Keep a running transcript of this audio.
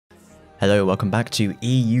Hello, welcome back to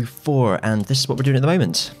EU4, and this is what we're doing at the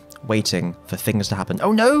moment. Waiting for things to happen.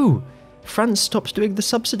 Oh no! France stopped doing the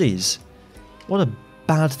subsidies! What a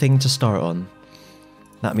bad thing to start on.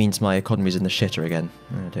 That means my economy's in the shitter again.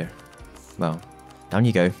 Oh dear. Well, down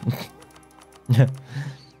you go.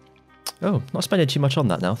 Oh, not spending too much on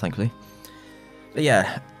that now, thankfully. But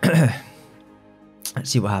yeah,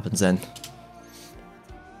 let's see what happens then.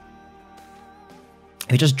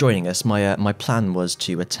 If you're just joining us, my plan was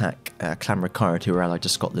to attack Clan Ricard, who are allied to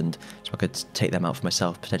Scotland, so I could take them out for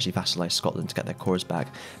myself, potentially vassalise Scotland to get their cores back.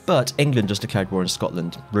 But England just declared war on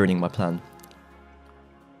Scotland, ruining my plan.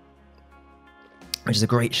 Which is a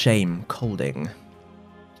great shame. Colding.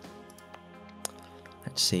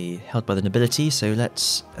 Let's see, held by the nobility, so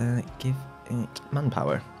let's give it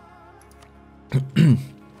manpower. I'm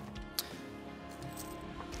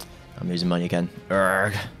losing money again.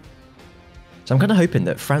 Urgh. So I'm kind of hoping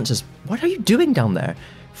that France is... What are you doing down there?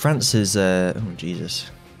 France is... oh,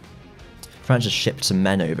 Jesus. France has shipped some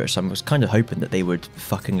men over, so I was kind of hoping that they would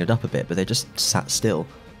fucking it up a bit, but they just sat still.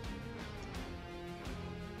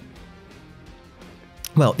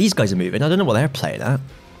 Well, these guys are moving. I don't know what they're playing at.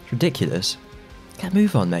 It's ridiculous. Get a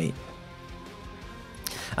move on, mate.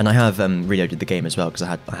 And I have reloaded the game as well, because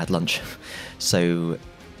I had lunch. So,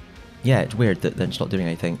 yeah, it's weird that they're just not doing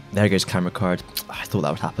anything. There goes camera card. I thought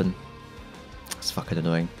that would happen. It's fucking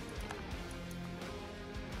annoying.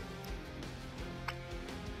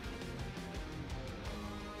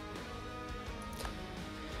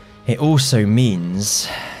 It also means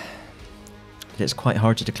that it's quite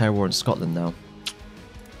hard to declare war on Scotland now.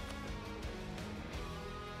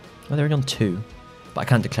 Oh, they're only on 2. But I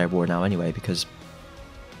can't declare war now anyway, because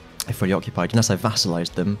they're fully occupied, unless I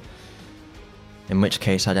vassalised them. In which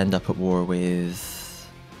case I'd end up at war with...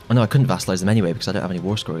 Oh no, I couldn't vassalise them anyway, because I don't have any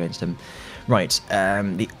war score against them. Right,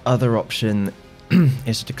 the other option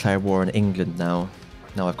is to declare war on England now.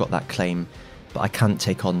 Now I've got that claim, but I can't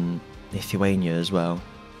take on Lithuania as well.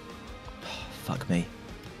 Oh, fuck me.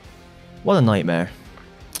 What a nightmare.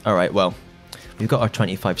 Alright, well, we've got our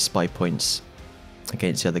 25 spy points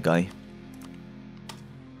against the other guy.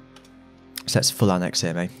 So let's full annex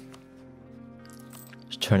him, eh?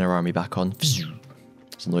 Just turn our army back on.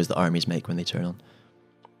 It's the noise that armies make when they turn on.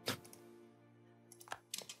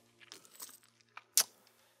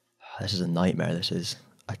 This is a nightmare, this is.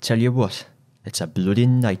 I tell you what, it's a bloody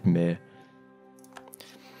nightmare.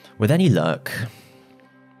 With any luck,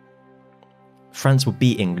 France will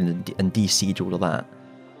beat England and de-siege all of that.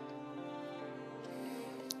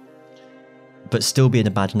 But still be in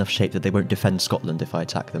a bad enough shape that they won't defend Scotland if I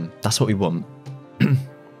attack them. That's what we want.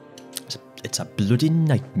 It's a bloody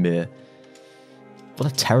nightmare.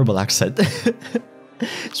 What a terrible accent.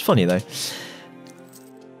 It's funny though.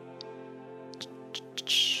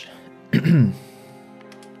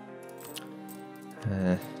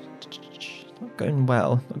 Not going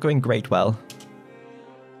well. Not going great well.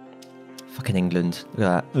 Fucking England. Look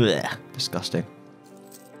at that. Ugh, disgusting.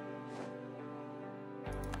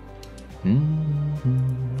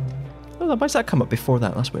 Oh, why does that come up before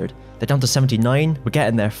that? That's weird. They're down to 79. We're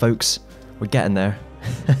getting there, folks. We're getting there.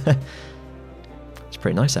 It's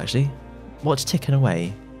pretty nice, actually. What's ticking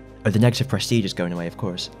away? Oh, the negative prestige is going away, of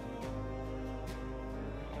course.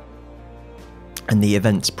 And the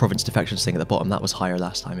events province defections thing at the bottom, that was higher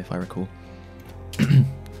last time, if I recall.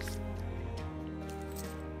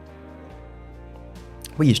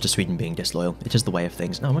 We're used to Sweden being disloyal. It is the way of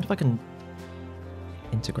things. Now, I wonder if I can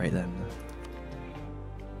integrate them.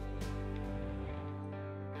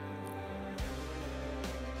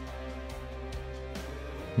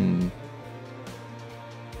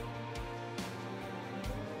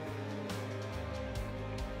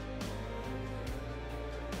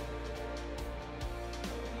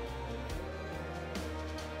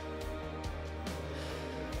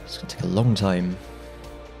 It's going to take a long time.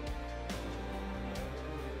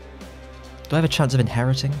 Do I have a chance of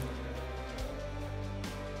inheriting?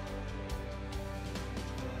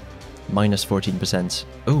 Minus 14%.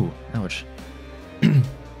 Ooh, ouch.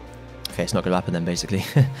 Okay, it's not going to happen then, basically.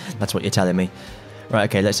 That's what you're telling me. Right,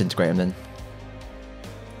 okay, let's integrate them then.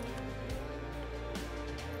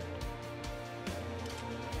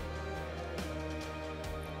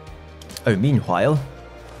 Oh, meanwhile,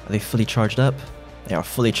 are they fully charged up? They are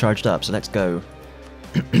fully charged up, so let's go.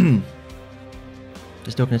 Is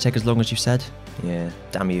it still going to take as long as you said? Yeah,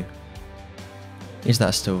 damn you. Is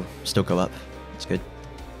that still go up? That's good.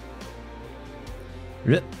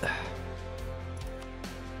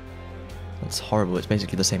 That's horrible, it's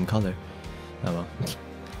basically the same colour. Oh well.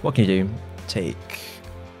 What can you do? Take...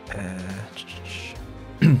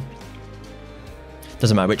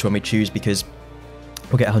 Doesn't matter which one we choose because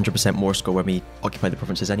We'll get 100% more score when we occupy the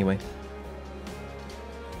provinces anyway.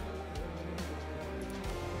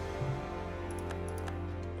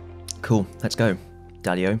 Cool, let's go,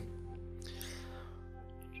 Daddy-o.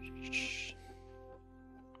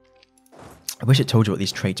 I wish it told you what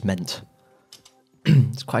these traits meant.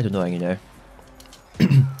 It's quite annoying, you know.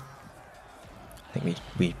 I think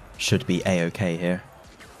we should be A-okay here.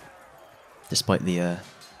 Despite the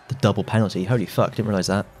double penalty. Holy fuck, didn't realise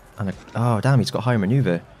that. And oh damn, he's got higher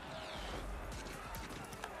manoeuvre.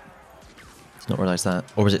 Did not realise that.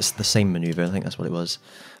 Or was it the same manoeuvre? I think that's what it was.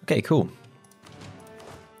 Okay, cool.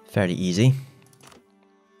 Fairly easy.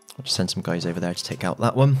 I'll just send some guys over there to take out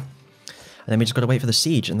that one. And then we just got to wait for the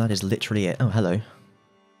siege, and that is literally it. Oh, hello.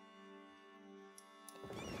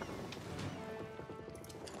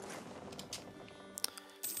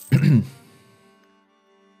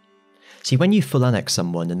 See, when you full annex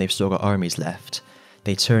someone and they've still got armies left,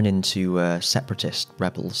 they turn into separatist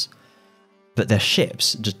rebels. But their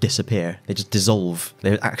ships just disappear. They just dissolve.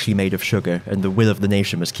 They're actually made of sugar, and the will of the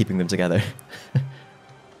nation was keeping them together.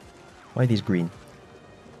 Why are these green?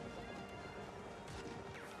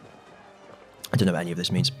 I don't know what any of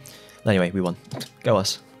this means. Anyway, we won. Go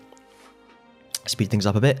us. Speed things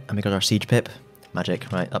up a bit, and we got our siege pip. Magic.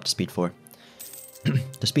 Right, up to speed 4.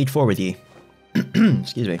 To speed 4 with you.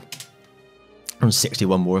 Excuse me. I'm on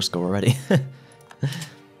 61 war score already.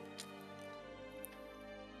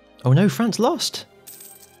 Oh no, France lost!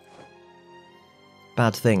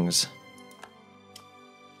 Bad things.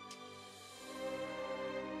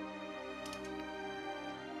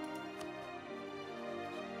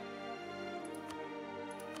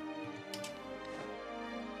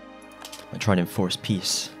 I try and enforce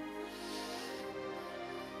peace.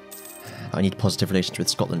 I need positive relations with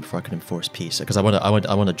Scotland before I can enforce peace, because I want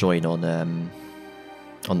to join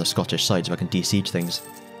on the Scottish side so I can de-siege things.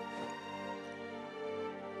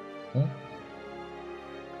 Huh?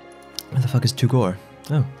 Where the fuck is Tugor? Oh,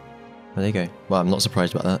 well, there you go. Well, I'm not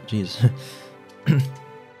surprised about that. Jeez.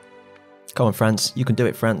 Come on, France. You can do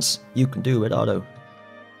it, France. You can do it, Otto.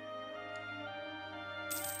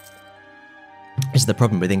 This is the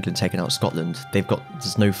problem with England taking out Scotland.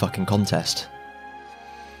 There's no fucking contest.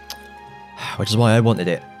 Which is why I wanted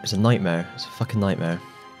it. It's a nightmare. It's a fucking nightmare.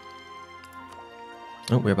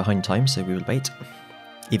 Oh, we're behind time, so we will wait.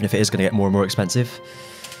 Even if it is going to get more and more expensive.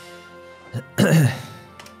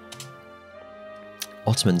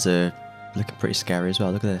 Ottomans are looking pretty scary as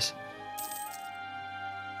well. Look at this.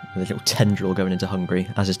 With a little tendril going into Hungary,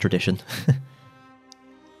 as is tradition.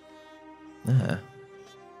 Ah.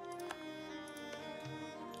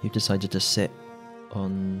 You've decided to sit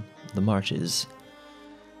on the marches,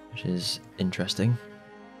 which is interesting.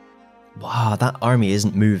 Wow, that army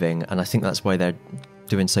isn't moving, and I think that's why they're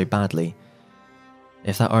doing so badly.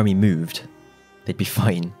 If that army moved, they'd be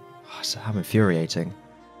fine. Oh, so how infuriating.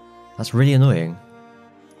 That's really annoying.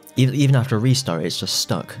 Even after a restart, it's just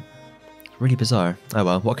stuck. It's really bizarre. Oh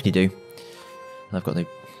well, what can you do? I've got no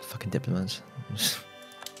fucking diplomats.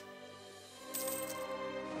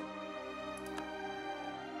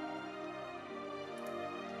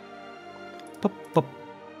 Pop, pop.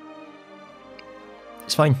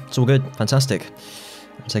 It's fine. It's all good. Fantastic.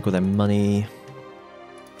 I'll take all their money.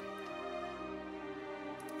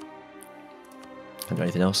 Can't do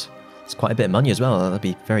anything else. It's quite a bit of money as well. That'd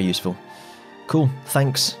be very useful. Cool.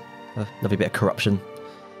 Thanks. Lovely bit of corruption.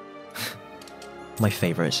 My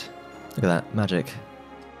favourite. Look at that. Magic.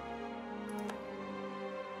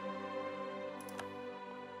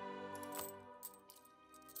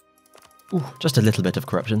 Ooh, just a little bit of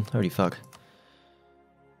corruption. Holy fuck.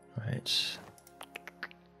 Right.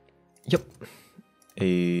 Yep.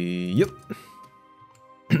 Yep.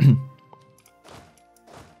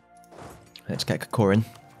 Let's get Corker in.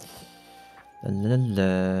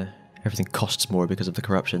 Everything costs more because of the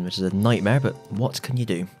corruption, which is a nightmare, but what can you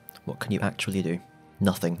do? What can you actually do?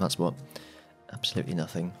 Nothing, that's what. Absolutely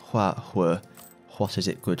nothing. What is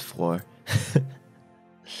it good for?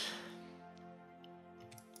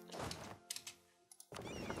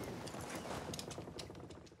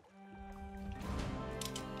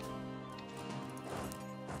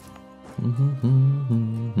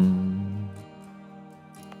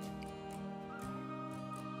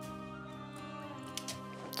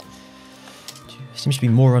 Seems to be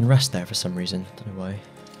more unrest there for some reason. Don't know why.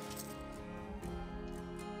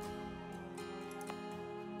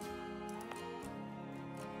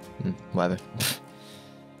 Whatever.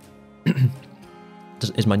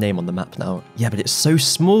 Is my name on the map now? Yeah, but it's so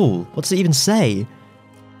small. What does it even say?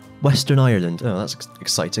 Western Ireland. Oh, that's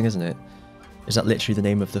exciting, isn't it? Is that literally the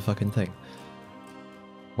name of the fucking thing?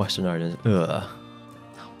 Western Ireland. Ugh.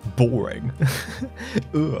 Boring.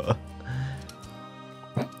 Ugh.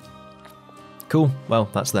 Cool, well,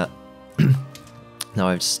 that's that. Now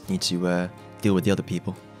I just need to deal with the other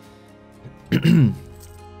people.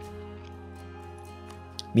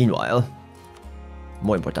 Meanwhile,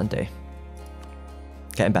 more importante.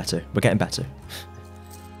 Getting better. We're getting better.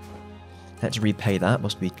 Let's repay that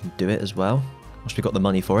whilst we can do it as well. Once we got the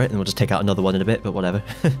money for it, and we'll just take out another one in a bit, but whatever.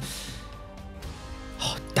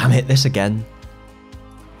 Oh, damn it, this again.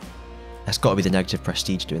 That's got to be the negative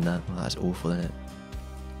prestige doing that. Oh, that's awful, isn't it?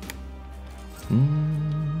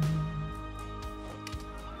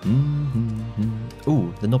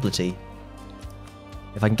 Ooh, the nobility.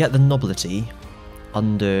 If I can get the nobility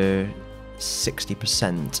under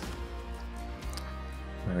 60%.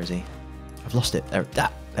 Where is he? I've lost it. There.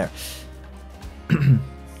 Ah, there.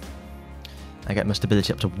 I get my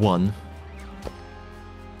stability up to 1.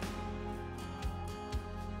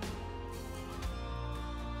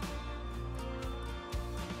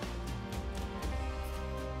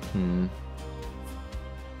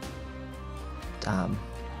 Damn.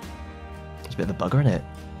 It's a bit of a bugger, isn't it?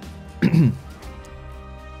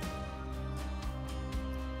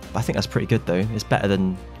 But I think that's pretty good, though. It's better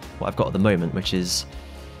than what I've got at the moment, which is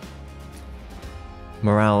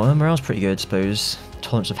morale. Morale's pretty good, I suppose.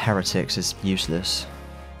 Tolerance of heretics is useless.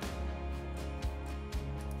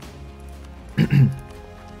 I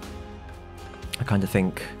kind of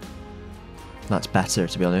think that's better,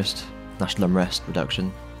 to be honest. National unrest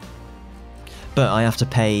reduction. But I have to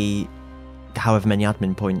pay however many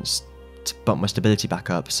admin points to bump my stability back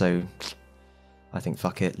up, so I think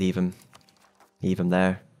fuck it, leave him. Leave him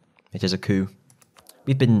there. It is a coup.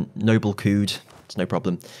 We've been noble couped. It's no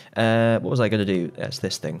problem. What was I going to do? It's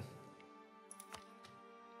this thing.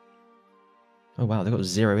 Oh wow, they've got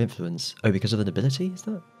 0 influence. Oh, because of the nobility, is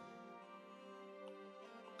that?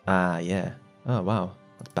 Ah, yeah. Oh wow,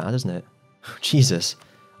 that's bad, isn't it? Jesus,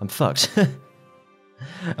 I'm fucked.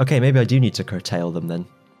 Okay, maybe I do need to curtail them then.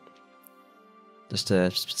 Just to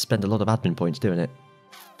spend a lot of admin points doing it.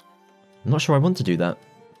 I'm not sure I want to do that.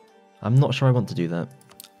 I'm not sure I want to do that.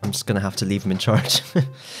 I'm just going to have to leave them in charge.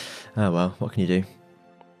 Oh well, what can you do?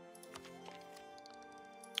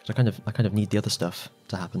 I kind of need the other stuff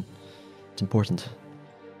to happen. It's important.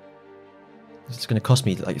 It's going to cost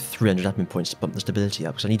me like 300 admin points to bump the stability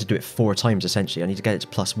up, because I need to do it 4 times essentially. I need to get it to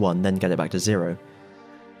 +1, then get it back to 0.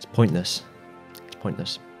 It's pointless. It's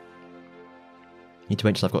pointless. I need to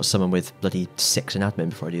wait until I've got someone with bloody 6 in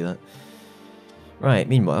admin before I do that. Right,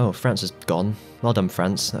 meanwhile, oh, France is gone. Well done,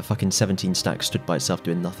 France. That fucking 17 stack stood by itself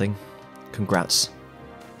doing nothing. Congrats.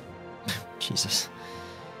 Jesus.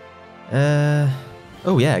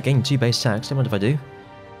 Oh yeah, gain 2 base tax. Don't mind if I do.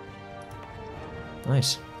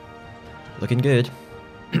 Nice. Looking good.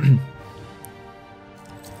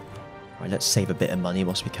 Right, let's save a bit of money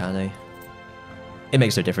whilst we can, eh? It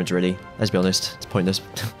makes no difference, really. Let's be honest. It's pointless.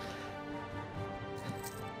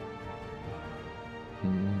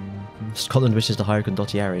 Scotland wishes to hire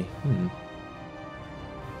condottieri.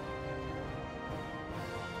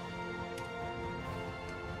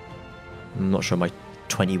 I'm not sure my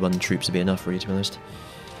 21 troops would be enough, really, to be honest.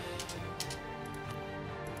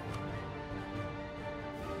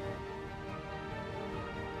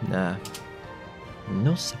 Nah.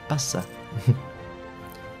 No se pasa.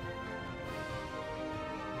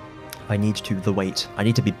 I need to the weight. I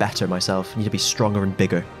need to be better myself. I need to be stronger and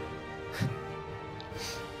bigger.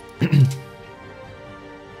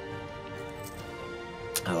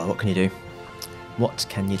 Oh, well, what can you do? What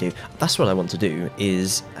can you do? That's what I want to do,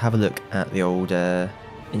 is have a look at the old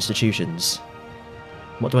institutions.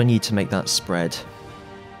 What do I need to make that spread?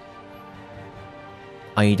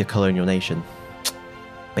 I need a colonial nation,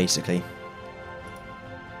 basically.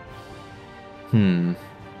 Damn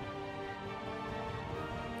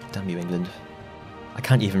you, England. I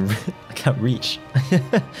can't even... I can't reach.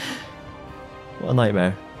 What a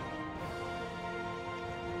nightmare.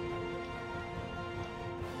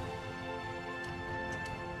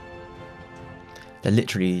 There's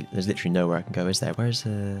literally nowhere I can go, is there? Where's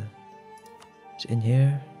is it in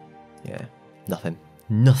here? Yeah, nothing.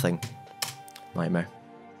 Nothing. Nightmare.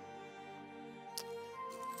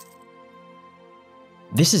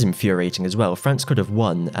 This is infuriating as well. France could have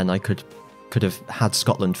won, and I could have had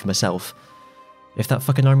Scotland for myself. If that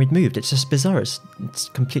fucking army'd moved, it's just bizarre. It's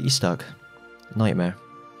completely stuck. Nightmare.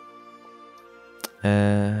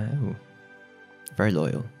 Ooh. Very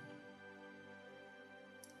loyal.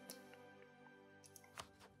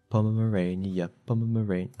 Pomerania,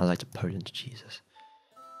 Pomerania. I like to Poland, Jesus.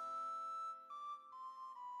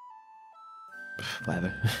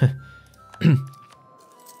 Whatever.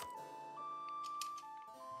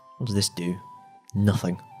 What does this do?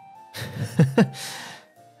 Nothing.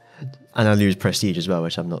 And I lose prestige as well,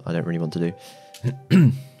 which I don't really want to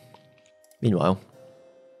do. Meanwhile,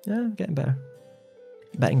 yeah, getting better.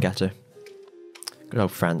 Betting getter. Good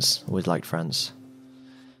old France. Always liked France.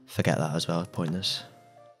 Forget that as well, pointless.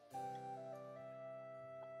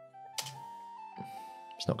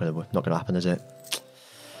 It's not gonna happen, is it?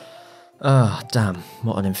 Ah, damn.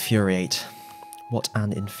 What an infuriate. What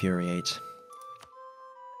an infuriate.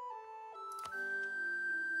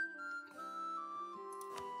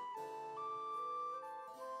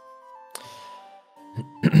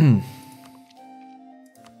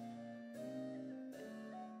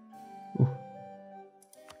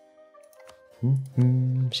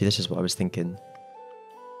 See, this is what I was thinking.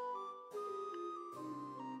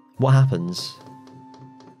 What happens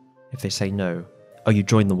if they say no? Oh, you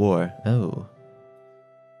join the war. Oh.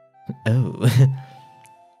 Oh.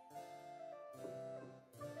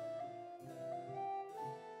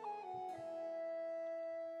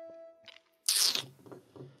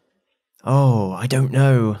 Oh, I don't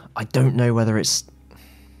know. I don't know whether it's...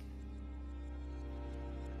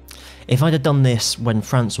 If I'd have done this when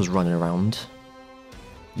France was running around,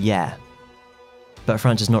 yeah. But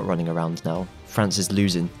France is not running around now. France is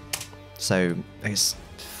losing. So, it's...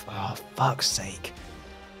 Oh, fuck's sake.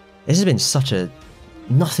 This has been such a...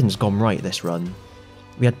 Nothing's gone right this run.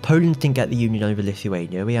 We had Poland didn't get the union over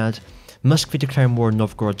Lithuania. We had Muscovy declaring war on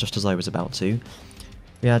Novgorod just as I was about to.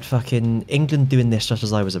 We had fucking England doing this just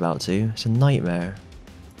as I was about to. It's a nightmare.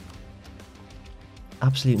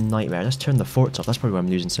 Absolute nightmare. Let's turn the forts off. That's probably why I'm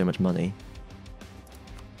losing so much money.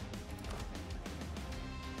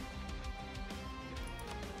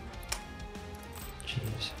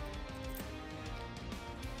 Jeez.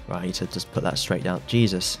 Right, I need to just put that straight down.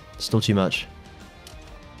 Jesus. Still too much.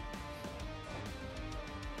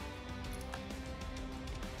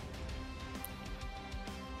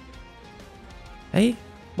 Hey?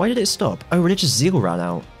 Why did it stop? Oh, religious zeal ran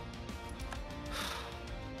out.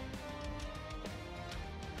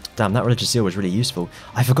 Damn, that religious zeal was really useful.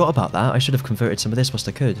 I forgot about that. I should have converted some of this whilst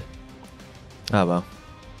I could. Oh well.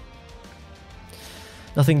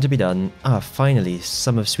 Nothing to be done. Ah, finally,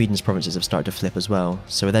 some of Sweden's provinces have started to flip as well.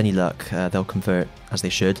 So with any luck, they'll convert as they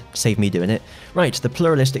should. Save me doing it. Right, the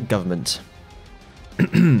pluralistic government.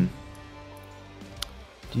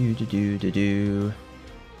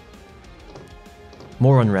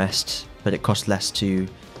 More unrest, but it costs less to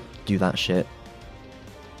do that shit.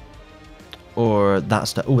 Or that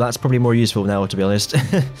stuff. Oh, that's probably more useful now, to be honest.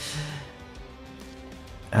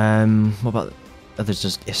 What about... Oh, there's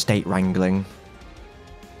just estate wrangling.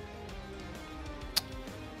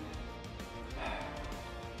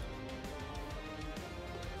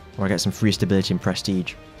 Or I get some free stability and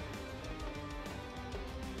prestige.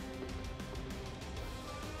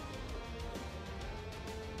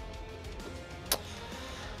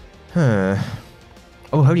 Huh.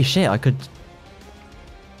 Oh, holy shit, I could...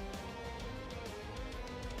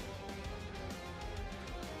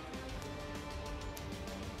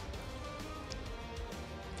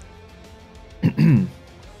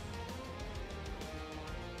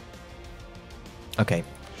 Okay.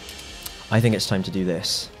 I think it's time to do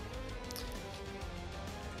this.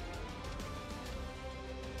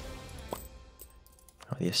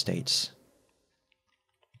 Oh, the estates.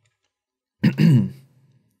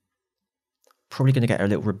 Probably going to get a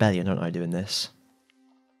little rebellion, aren't I, doing this?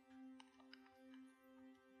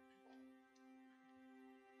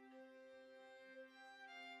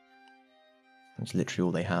 That's literally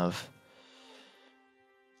all they have.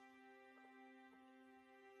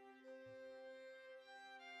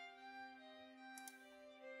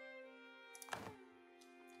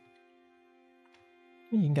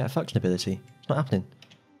 You can get a faction ability. It's not happening.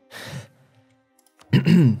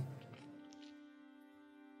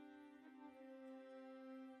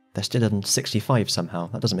 They're still on 65 somehow.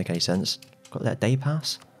 That doesn't make any sense. Got to let a day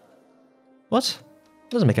pass? What? That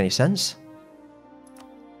doesn't make any sense.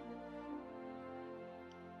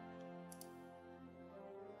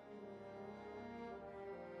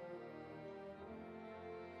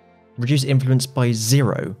 Reduce influence by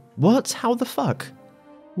 0. What? How the fuck?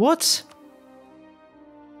 What?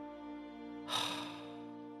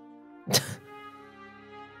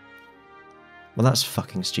 Well, that's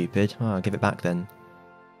fucking stupid. Oh, I'll give it back then.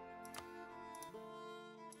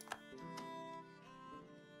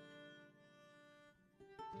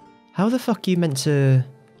 How the fuck are you meant to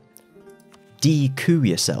de-coup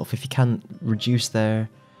yourself if you can't reduce their...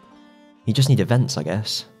 You just need events, I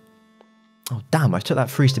guess. Oh, damn, I took that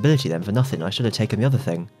free stability then for nothing. I should have taken the other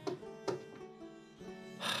thing.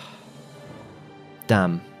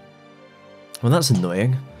 Damn. Well, that's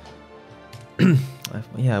annoying.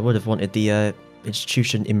 Yeah, I would have wanted the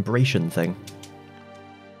institution immigration thing.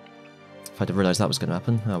 If I'd have realised that was going to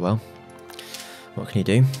happen. Oh well. What can you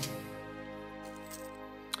do?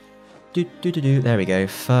 Do. There we go.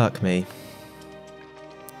 Fuck me.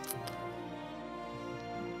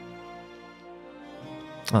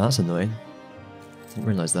 Oh, that's annoying. Didn't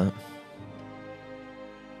realise that.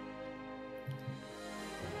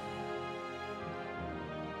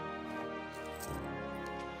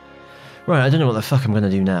 Right, I don't know what the fuck I'm going to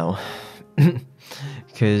do now.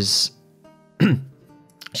 Because...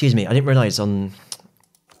 excuse me, I didn't realise on...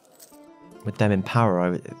 with them in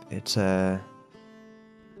power, it's... Hang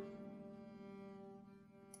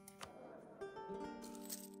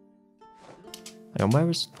on,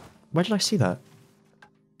 where did I see that?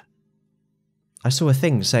 I saw a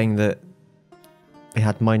thing saying that they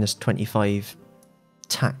had minus 25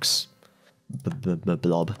 tax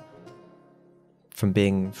blob from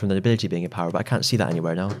the nobility being in power, but I can't see that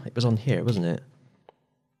anywhere now. It was on here, wasn't it?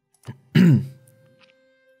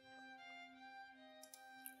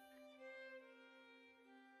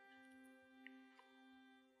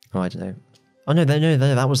 Oh, I don't know. Oh no,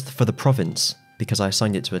 that was for the province because I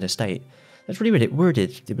assigned it to an estate. That's really weird.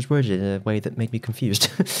 It was worded in a way that made me confused.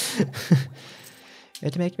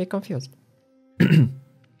 It made me confused. What's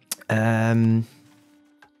the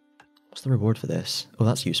reward for this? Oh,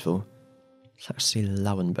 that's useful. Sexy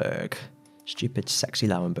Lauenberg. Stupid sexy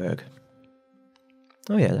Lauenberg.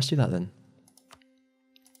 Oh yeah, let's do that then.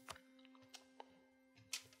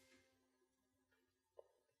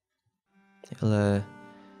 It'll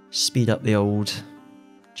speed up the old...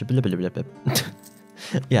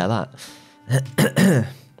 yeah, that.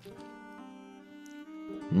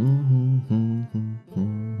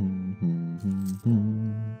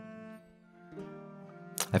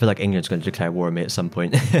 I feel like England's going to declare war on me at some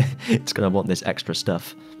point. It's going to want this extra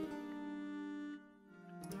stuff.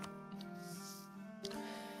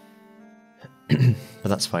 But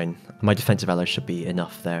that's fine. My defensive allies should be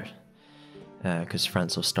enough there. Because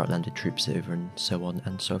France will start landing troops over and so on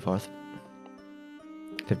and so forth.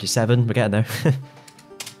 57, we're getting there.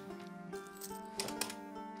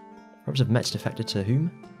 Robs of Metz defected to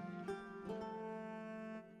whom?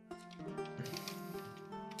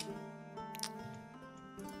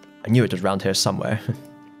 I knew it was round here somewhere.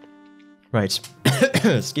 Right.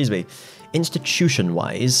 Excuse me.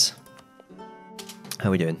 Institution-wise, how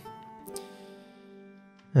are we doing?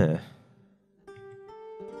 Huh.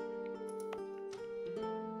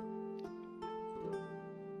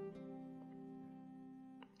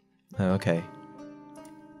 Oh, okay.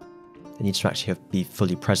 It needs to actually be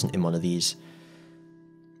fully present in one of these.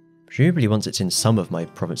 Presumably once it's in some of my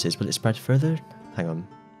provinces, will it spread further? Hang on.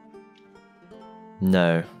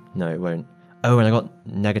 No, it won't. Oh, and I got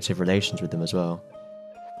negative relations with them as well.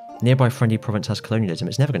 Nearby friendly province has colonialism.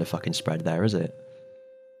 It's never going to fucking spread there, is it?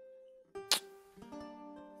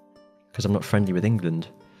 Because I'm not friendly with England.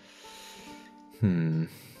 I'm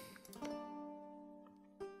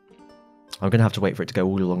going to have to wait for it to go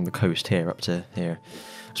all along the coast here, up to here.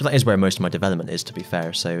 So that is where most of my development is, to be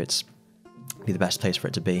fair, so it's be the best place for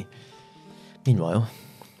it to be. Meanwhile...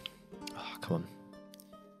 Oh, come on.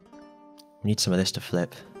 We need some of this to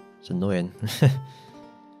flip. It's annoying.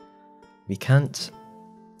 We can't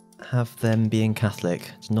have them being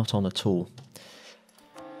Catholic. It's not on at all.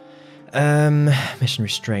 Missionary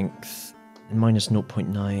strength. Minus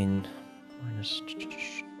 0.9. Minus...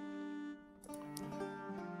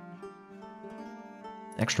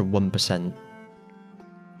 Extra 1%.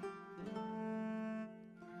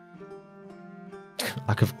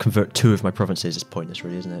 I could convert 2 of my provinces. It's pointless,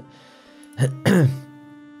 really, isn't it?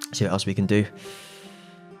 See what else we can do.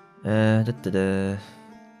 I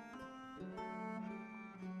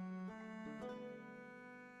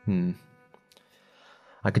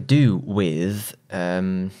could do with...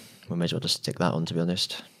 well, may as well just stick that on, to be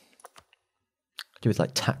honest. Could do with,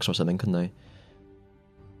 like, tax or something, couldn't I?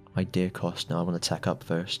 Idea cost. No, I want to tech up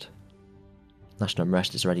first. National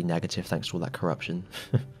unrest is already negative thanks to all that corruption.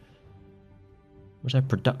 Was there a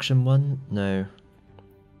production one? No.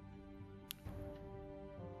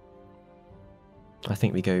 I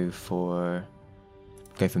think we go for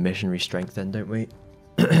missionary strength then, don't we?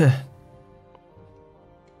 I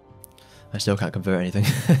still can't convert anything.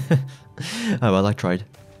 Oh well, I tried.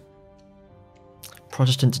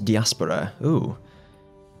 Protestant diaspora. Ooh.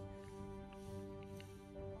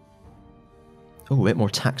 Oh, a bit more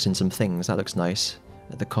tax in some things. That looks nice.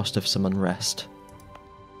 At the cost of some unrest.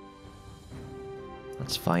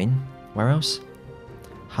 That's fine. Where else?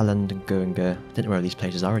 Halland and Goenga. I don't know where these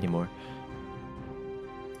places are anymore.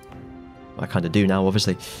 I kind of do now,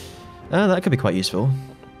 obviously. That could be quite useful.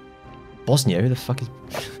 Bosnia? Who the fuck is...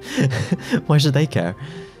 Why should they care?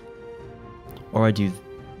 Or I do...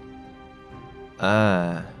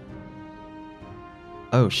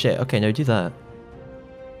 Oh shit, okay, no, do that.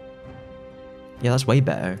 Yeah, that's way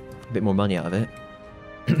better. A bit more money out of it.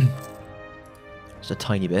 Just a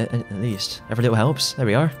tiny bit, at least. Every little helps. There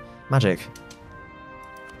we are. Magic.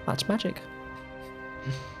 That's magic.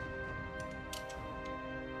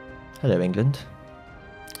 Hello, England.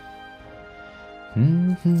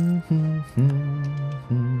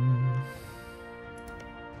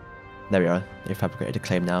 There we are. They've fabricated a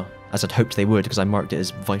claim now. As I'd hoped they would, because I marked it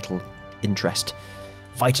as vital interest.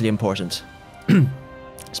 Vitally important.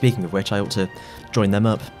 Speaking of which, I ought to join them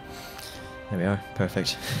up. There we are.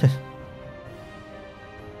 Perfect.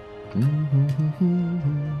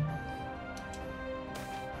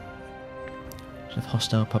 Have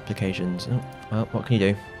hostile publications. Oh, well, what can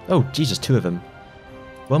you do? Oh, Jesus, 2 of them.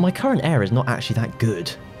 Well, my current air is not actually that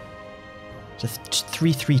good. It's a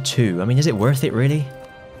 332. I mean, is it worth it, really?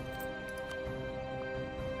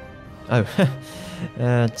 Oh,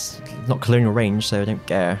 it's not colonial range, so I don't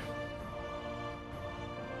care.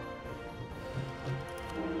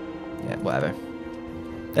 Yeah, whatever.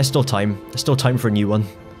 There's still time. There's still time for a new one.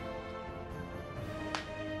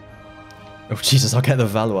 Oh, Jesus, I'll get the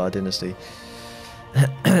Valois dynasty.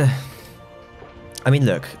 I mean,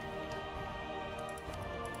 look.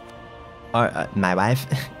 My wife,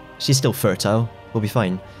 she's still fertile. We'll be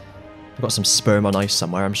fine. I've got some sperm on ice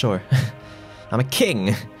somewhere, I'm sure. I'm a king.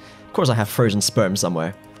 Of course I have frozen sperm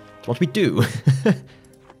somewhere. That's what we do.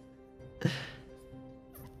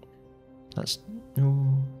 That's...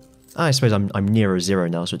 I suppose I'm nearer 0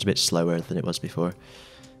 now, so it's a bit slower than it was before.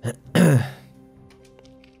 We're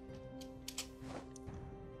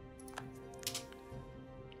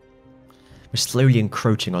slowly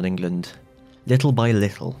encroaching on England. Little by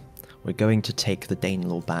little. We're going to take the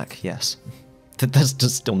Danelaw back, yes. That's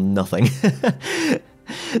just still nothing.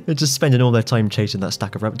 They're just spending all their time chasing that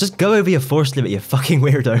stack of rabbits. Just go over your force limit, you fucking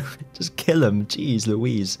weirdo. Just kill him. Jeez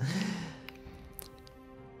Louise.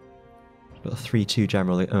 Got a 3-2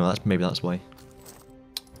 general. Oh, maybe that's why.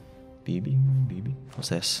 BB. What's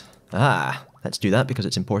this? Ah, let's do that because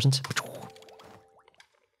it's important.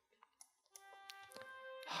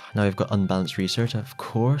 Now we've got unbalanced research, of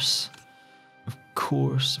course. Of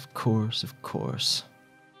course.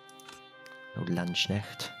 Oh,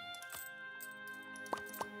 Landsknecht.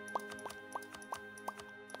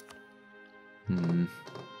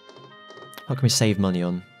 What can we save money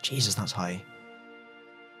on? Jesus, that's high.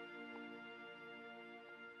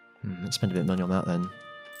 Let's spend a bit of money on that then.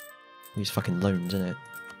 These fucking loans, innit?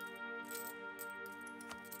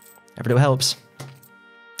 Every little helps.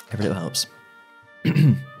 Every little helps.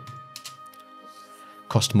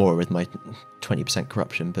 Cost more with my 20%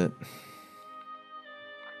 corruption, but...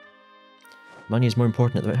 money is more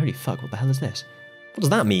important at the moment. Holy fuck, what the hell is this? What does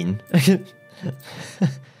that mean? God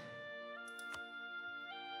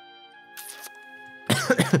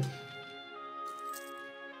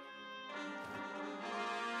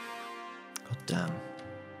damn.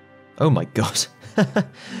 Oh my god.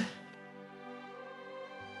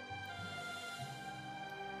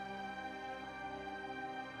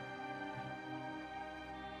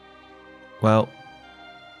 Well,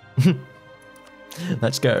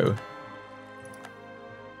 let's go.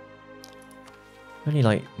 Only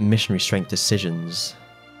like missionary strength decisions.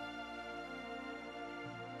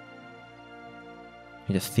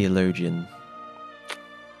 Need a theologian.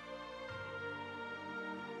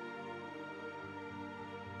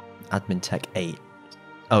 Admin Tech 8.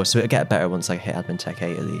 Oh, so it'll get better once I hit Admin Tech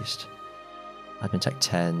 8 at least. Admin Tech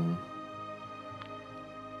 10.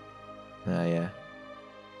 Yeah.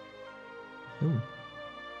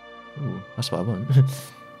 Ooh, that's what I want.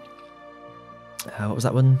 What was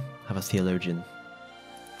that one? Have a theologian.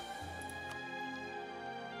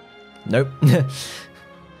 Nope. Oh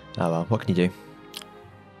well, what can you do?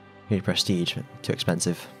 You need prestige, too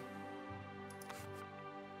expensive.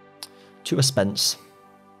 Too expense.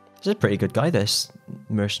 This is a pretty good guy, this.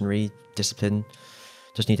 Mercenary, discipline.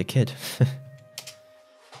 Just need a kid.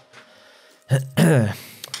 I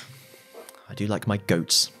do like my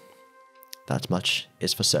goats. That much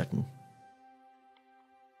is for certain.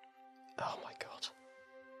 Oh my god.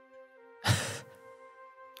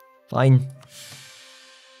 Fine.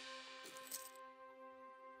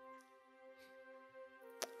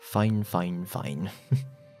 Fine.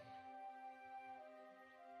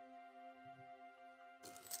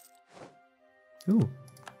 Ooh.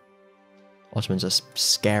 Ottomans are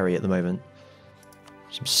scary at the moment.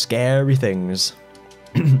 Some scary things.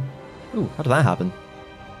 Ooh, how did that happen?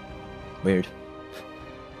 Weird.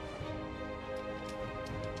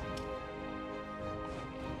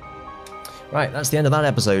 Right, that's the end of that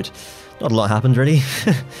episode. Not a lot happened, really.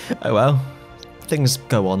 Oh well. Things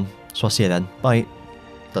go on. So I'll see you then. Bye.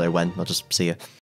 Don't know when, I'll just see you.